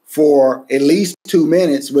up for at least 2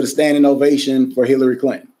 minutes with a standing ovation for Hillary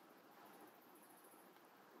Clinton.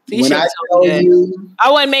 When I tell you,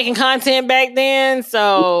 I wasn't making content back then,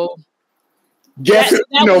 so but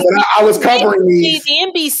I was covering these.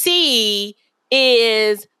 The NBC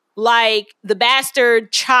is like the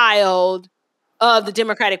bastard child of the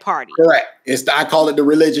Democratic Party. Correct. I call it the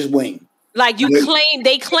religious wing. Like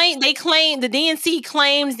they claim the DNC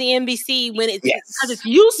claims the NBC when because it's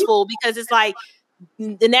useful, because it's like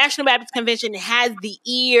the National Baptist Convention has the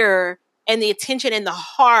ear and the attention and the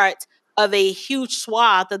heart of a huge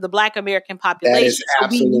swath of the Black American population. So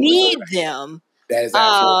we need them. That is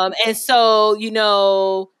absolutely and so,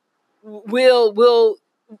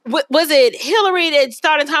 was it Hillary that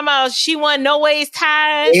started talking about she won no ways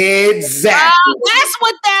tied? Exactly. That's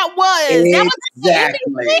what that was.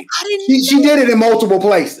 Exactly. She did it in multiple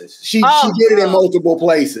places. She did it in multiple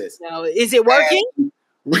places. No, is it working?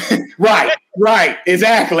 Right.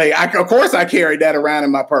 Exactly. Of course I carried that around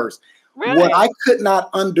in my purse. Right. What I could not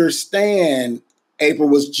understand, April,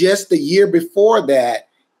 was just the year before that,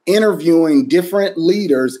 interviewing different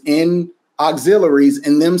leaders in auxiliaries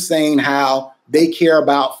and them saying how they care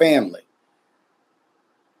about family.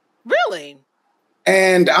 Really?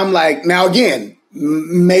 And I'm like, now again,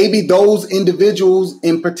 maybe those individuals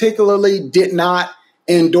in particularly did not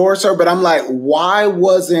endorse her, but I'm like, why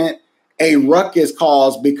wasn't a ruckus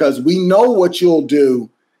caused? Because we know what you'll do.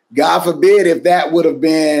 God forbid if that would have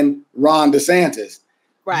been Ron DeSantis,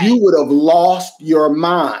 right, you would have lost your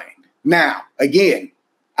mind. Now, again,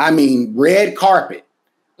 I mean, red carpet.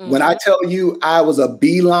 Mm-hmm. When I tell you I was a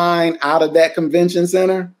beeline out of that convention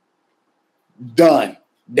center, done.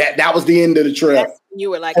 That was the end of the trip. You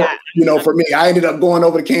were like, for me, I ended up going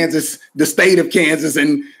over to Kansas, the state of Kansas,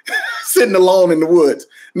 and sitting alone in the woods.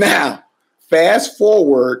 Now, fast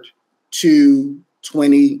forward to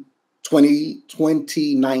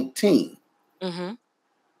 2019. Mm-hmm.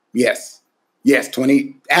 Yes,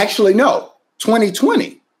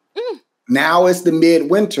 2020. Now it's the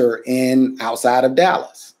midwinter outside of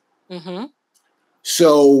Dallas. Mm-hmm.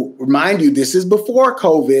 So remind you, this is before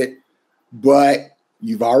COVID, but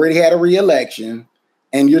you've already had a re-election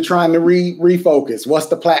and you're trying to refocus. What's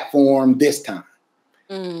the platform this time?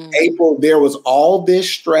 April, there was all this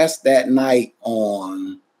stress that night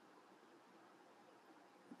on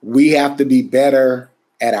we have to be better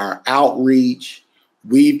at our outreach.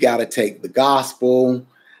 We've got to take the gospel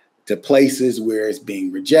to places where it's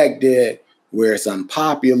being rejected, where it's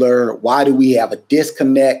unpopular. Why do we have a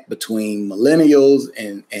disconnect between millennials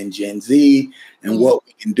and Gen Z, and what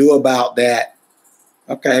we can do about that?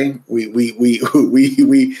 Okay, we bring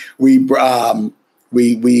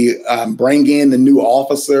in the new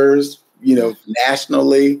officers,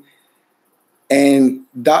 nationally. And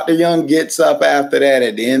Dr. Young gets up after that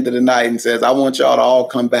at the end of the night and says, I want y'all to all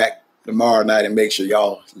come back tomorrow night and make sure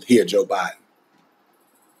y'all hear Joe Biden.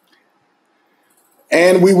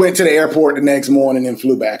 And we went to the airport the next morning and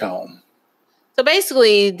flew back home. So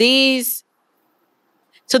basically this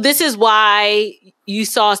is why you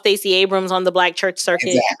saw Stacey Abrams on the Black church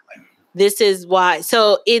circuit. Exactly. This is why.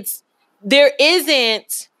 So there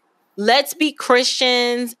isn't, let's be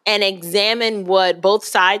Christians and examine what both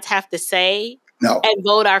sides have to say. No. And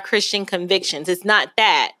vote our Christian convictions. It's not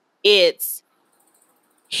that. It's,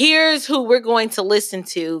 here's who we're going to listen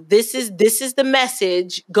to. This is the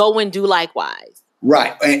message. Go and do likewise.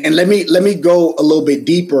 Right. And let me go a little bit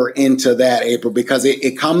deeper into that, April, because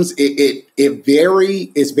it's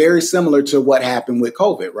very similar to what happened with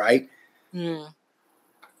COVID, right?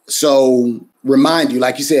 So remind you,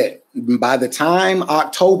 like you said, by the time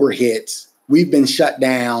October hits, we've been shut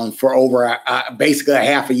down for over basically a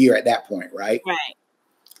half a year at that point, right? Right.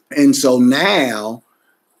 And so now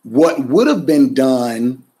what would have been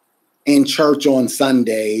done in church on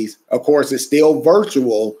Sundays, of course, it's still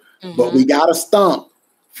virtual, but we got a stump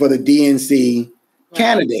for the DNC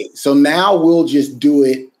candidate. So now we'll just do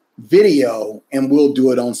it video and we'll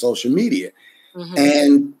do it on social media.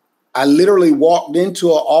 And I literally walked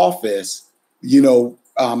into an office, in a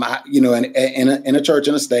church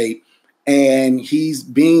in a state, and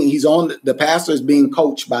the pastor is being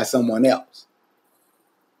coached by someone else.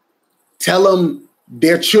 Tell them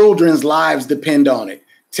their children's lives depend on it.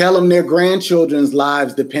 Tell them their grandchildren's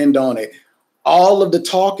lives depend on it. All of the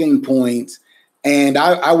talking points. And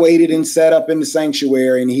I waited and sat up in the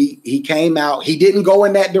sanctuary, and he came out. He didn't go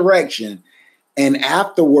in that direction. And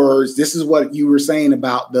afterwards, this is what you were saying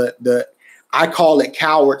about the I call it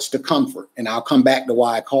cowards to comfort. And I'll come back to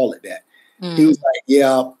why I call it that. He was like,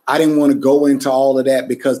 yeah, I didn't want to go into all of that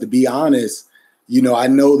because, to be honest, I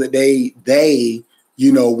know that they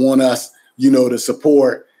want us, to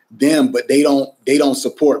support them, but they don't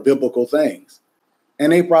support biblical things.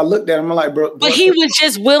 And April, I looked at him, I'm like, bro. But he was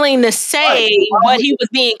just willing to say what he was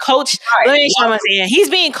being coached. Let me show you. He's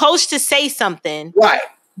being coached to say something. Right.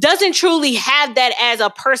 Doesn't truly have that as a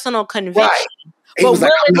personal conviction. Right. He But was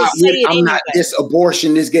like, I'm not anyway. this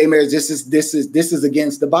abortion, this gay marriage. This is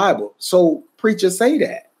against the Bible. So preachers say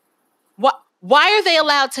that. Why are they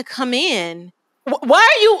allowed to come in? Why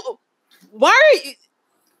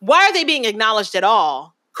are they being acknowledged at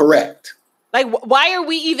all? Correct. Like, why are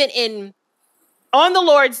we even on the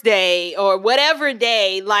Lord's Day or whatever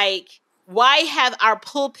day? Like, why have our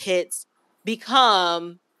pulpits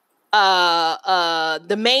become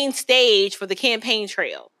the main stage for the campaign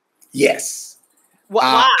trail? Yes.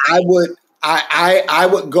 Why? I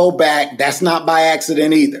would go back. That's not by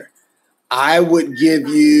accident either. I would give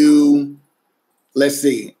you,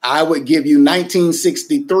 I would give you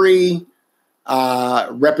 1963.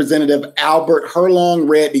 Representative Albert Herlong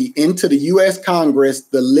read into the U.S. Congress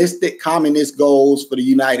the listed communist goals for the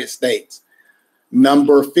United States.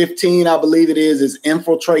 Number 15, I believe it is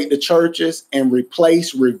infiltrate the churches and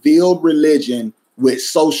replace revealed religion with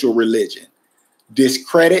social religion.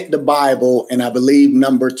 Discredit the Bible, and I believe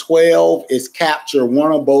number 12 is capture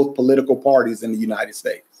one or both political parties in the United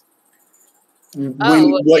States.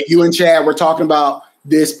 What you and Chad were talking about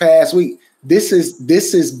this past week, this is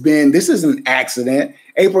an accident.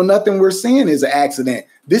 April, nothing we're seeing is an accident.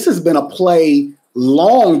 This has been a play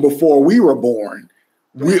long before we were born.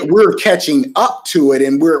 We're catching up to it,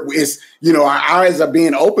 and our eyes are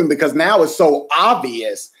being opened because now it's so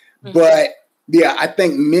obvious. Mm-hmm. But yeah, I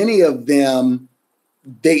think many of them,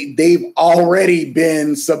 they've already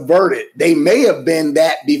been subverted. They may have been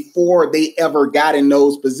that before they ever got in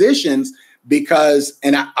those positions, because,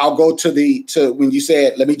 and I'll go to when you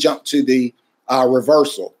said, let me jump to the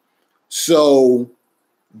reversal. So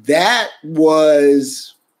that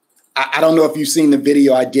was, I don't know if you've seen the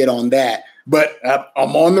video I did on that, but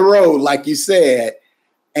I'm on the road, like you said,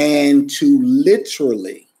 and to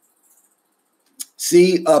literally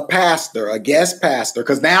see a guest pastor,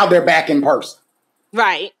 because now they're back in person.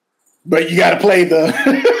 Right. But you got to play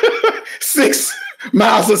the 6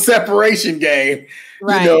 miles of separation game,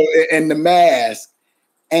 right, and the mask.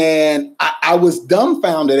 And I was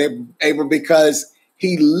dumbfounded, Abel, because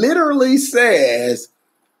he literally says,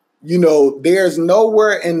 there's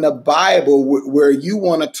nowhere in the Bible where you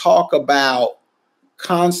want to talk about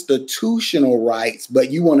constitutional rights,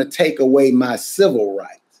 but you want to take away my civil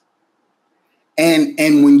rights.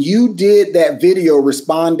 And when you did that video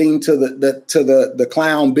responding to the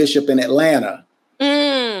clown bishop in Atlanta,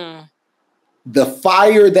 the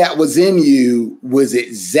fire that was in you was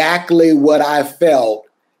exactly what I felt.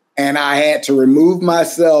 And I had to remove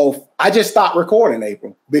myself. I just stopped recording,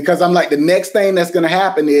 April, because I'm like, the next thing that's going to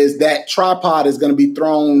happen is that tripod is going to be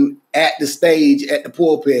thrown at the stage, at the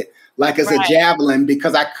pulpit, like it's a javelin,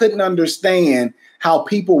 because I couldn't understand how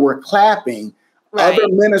people were clapping. Right. Other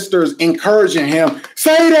ministers encouraging him,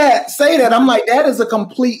 say that. I'm like, that is a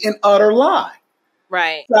complete and utter lie.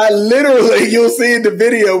 Right. I literally, you'll see in the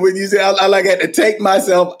video when you say, I had to take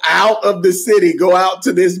myself out of the city, go out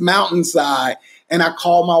to this mountainside. And I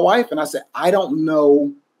called my wife and I said, I don't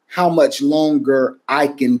know how much longer I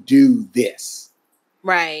can do this.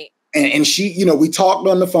 Right. And she, we talked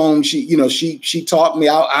on the phone. She taught me.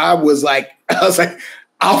 I was like,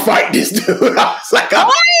 I'll fight this dude. I was like,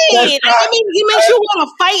 he makes you want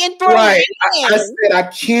to fight and throw. Right. I said, I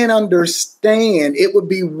can't understand. It would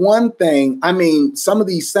be one thing. I mean, some of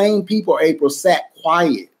these same people, April, sat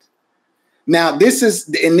quiet. Now, in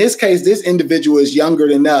this case, this individual is younger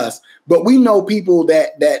than us, but we know people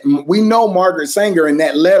that we know Margaret Sanger in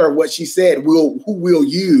that letter, what she said, who we'll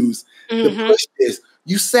use to push this.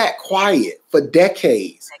 You sat quiet for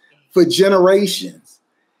decades, for generations.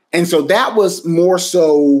 And so that was more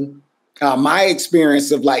so my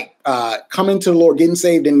experience of coming to the Lord, getting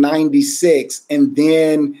saved in 96, and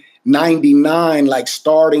then 99,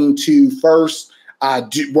 starting to first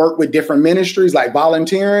work with different ministries, like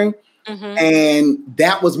volunteering. Mm-hmm. And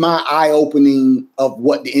that was my eye-opening of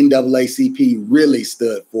what the NAACP really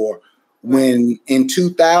stood for. When in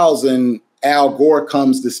 2000, Al Gore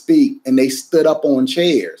comes to speak, and they stood up on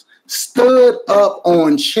chairs. stood up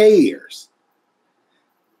on chairs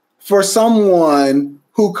for someone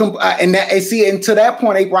who and to that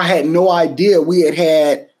point, April, I had no idea we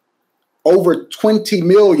had over 20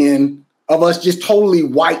 million of us just totally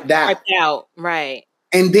wiped out. Right.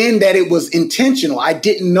 And then that it was intentional. I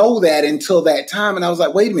didn't know that until that time. And I was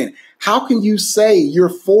like, wait a minute, how can you say you're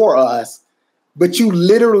for us, but you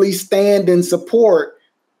literally stand in support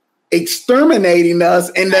exterminating us?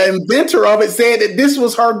 And the inventor of it said that this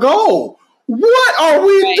was her goal. What are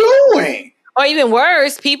we doing? Or even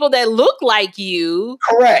worse, people that look like you.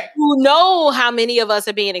 Correct. Who know how many of us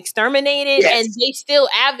are being exterminated, and they still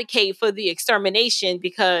advocate for the extermination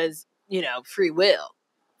because, free will.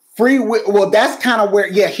 Free will. Well, that's kind of where,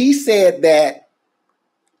 he said that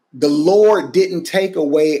the Lord didn't take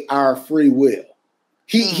away our free will.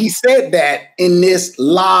 He said that in this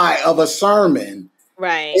lie of a sermon.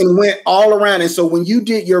 Right. And went all around. And so when you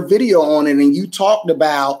did your video on it and you talked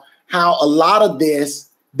about how a lot of this,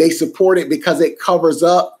 they support it because it covers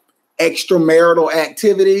up extramarital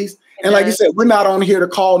activities. And like you said, we're not on here to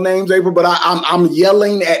call names, April, but I'm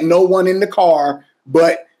yelling at no one in the car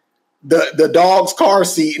but the dog's car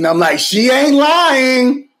seat. And I'm like, she ain't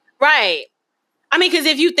lying. Right. I mean, because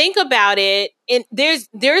if you think about it, there's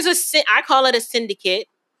I call it a syndicate.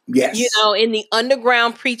 Yes. In the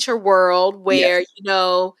underground preacher world where,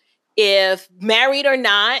 if married or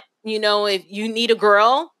not, if you need a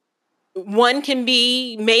girl, one can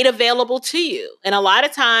be made available to you. And a lot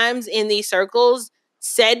of times in these circles,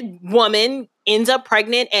 said woman ends up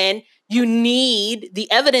pregnant and you need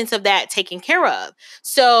the evidence of that taken care of.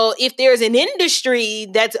 So if there's an industry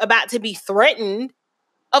that's about to be threatened,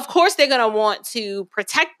 of course they're going to want to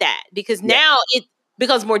protect that because now it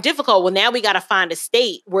becomes more difficult. Well, now we got to find a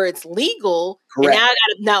state where it's legal. Correct. And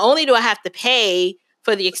now not only do I have to pay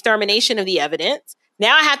for the extermination of the evidence,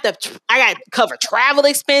 now I got to cover travel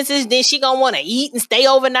expenses. Then she gonna want to eat and stay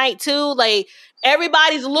overnight too. Like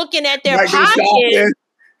everybody's looking at their pocket,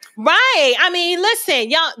 right? I mean, listen,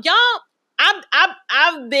 y'all.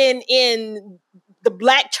 I've been in the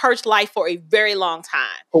Black church life for a very long time.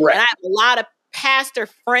 Correct. And I have a lot of pastor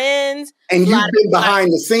friends. And you've been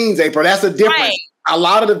behind the scenes, April. That's a difference. Right. A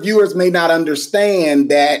lot of the viewers may not understand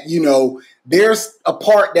that there's a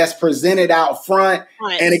part that's presented out front,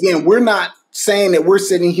 and again, we're not saying that we're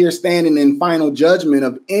sitting here standing in final judgment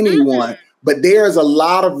of anyone, but there's a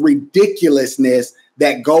lot of ridiculousness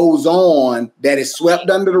that goes on that is swept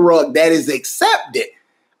under the rug, that is accepted.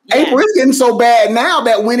 Yes. April, it's getting so bad now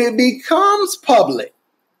that when it becomes public,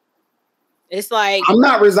 it's like, I'm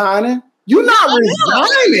not resigning. You're not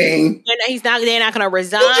resigning. They're not going to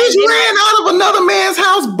resign. You just ran out of another man's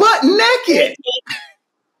house butt naked.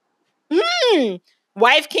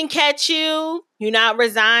 Wife can catch you. You're not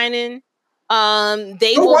resigning.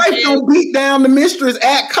 The wife don't beat down the mistress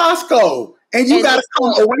at Costco, and you got to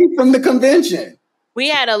come away from the convention. We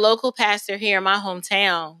had a local pastor here in my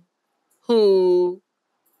hometown who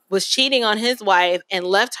was cheating on his wife and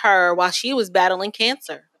left her while she was battling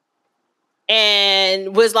cancer,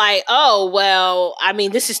 and was like, "Oh well, I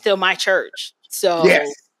mean, this is still my church, so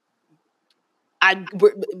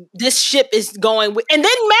this ship is going." And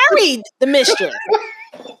then married the mistress.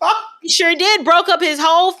 He sure did. Broke up his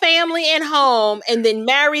whole family and home and then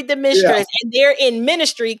married the mistress. And they're in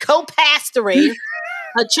ministry, co-pastoring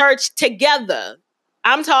a church together.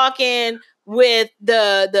 I'm talking with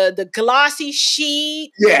the glossy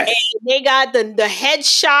sheet. Yes. And they got the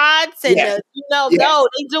headshots and they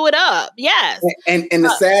do it up. Yes. And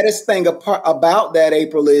the saddest thing about that,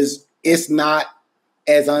 April, is it's not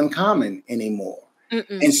as uncommon anymore.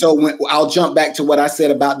 Mm-mm. And so I'll jump back to what I said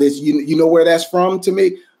about this. You know where that's from to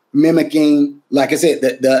me? Mimicking, like I said,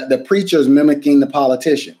 the preachers mimicking the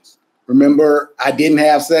politicians. Remember, I didn't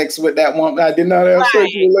have sex with that woman. I did not have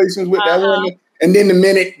sexual relations with that woman. And then the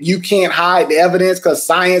minute you can't hide the evidence because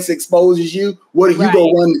science exposes you, what do you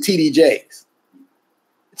go run the TDJs?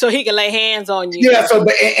 So he can lay hands on you. Yeah. So,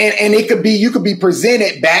 and it could be, you could be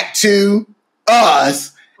presented back to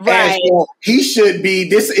us. Right. Well, he should be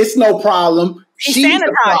this. It's no problem. He's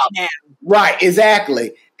sanitized now. Right,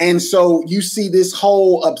 exactly. And so you see this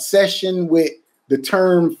whole obsession with the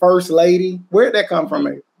term first lady. Where'd that come from?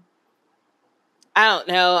 I don't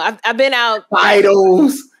know. I've been out.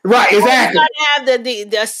 Titles. Right, exactly. We gotta have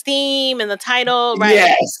the esteem and the title, right?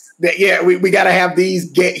 Yes. We got to have these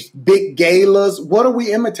big galas. What are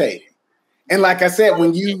we imitating? And like I said,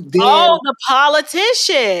 when you the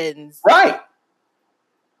politicians. Right.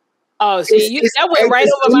 Oh, see, that went right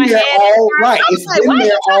over my head. It's been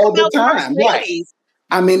there all the time. Right.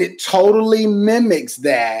 I mean, it totally mimics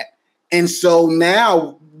that. And so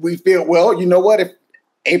now we feel, well, you know what?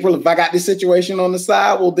 April, if I got this situation on the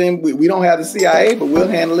side, well, then we don't have the CIA, but we'll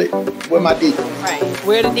handle it with my deacon. Right.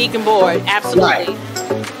 We're the deacon board. Absolutely.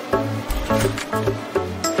 Right.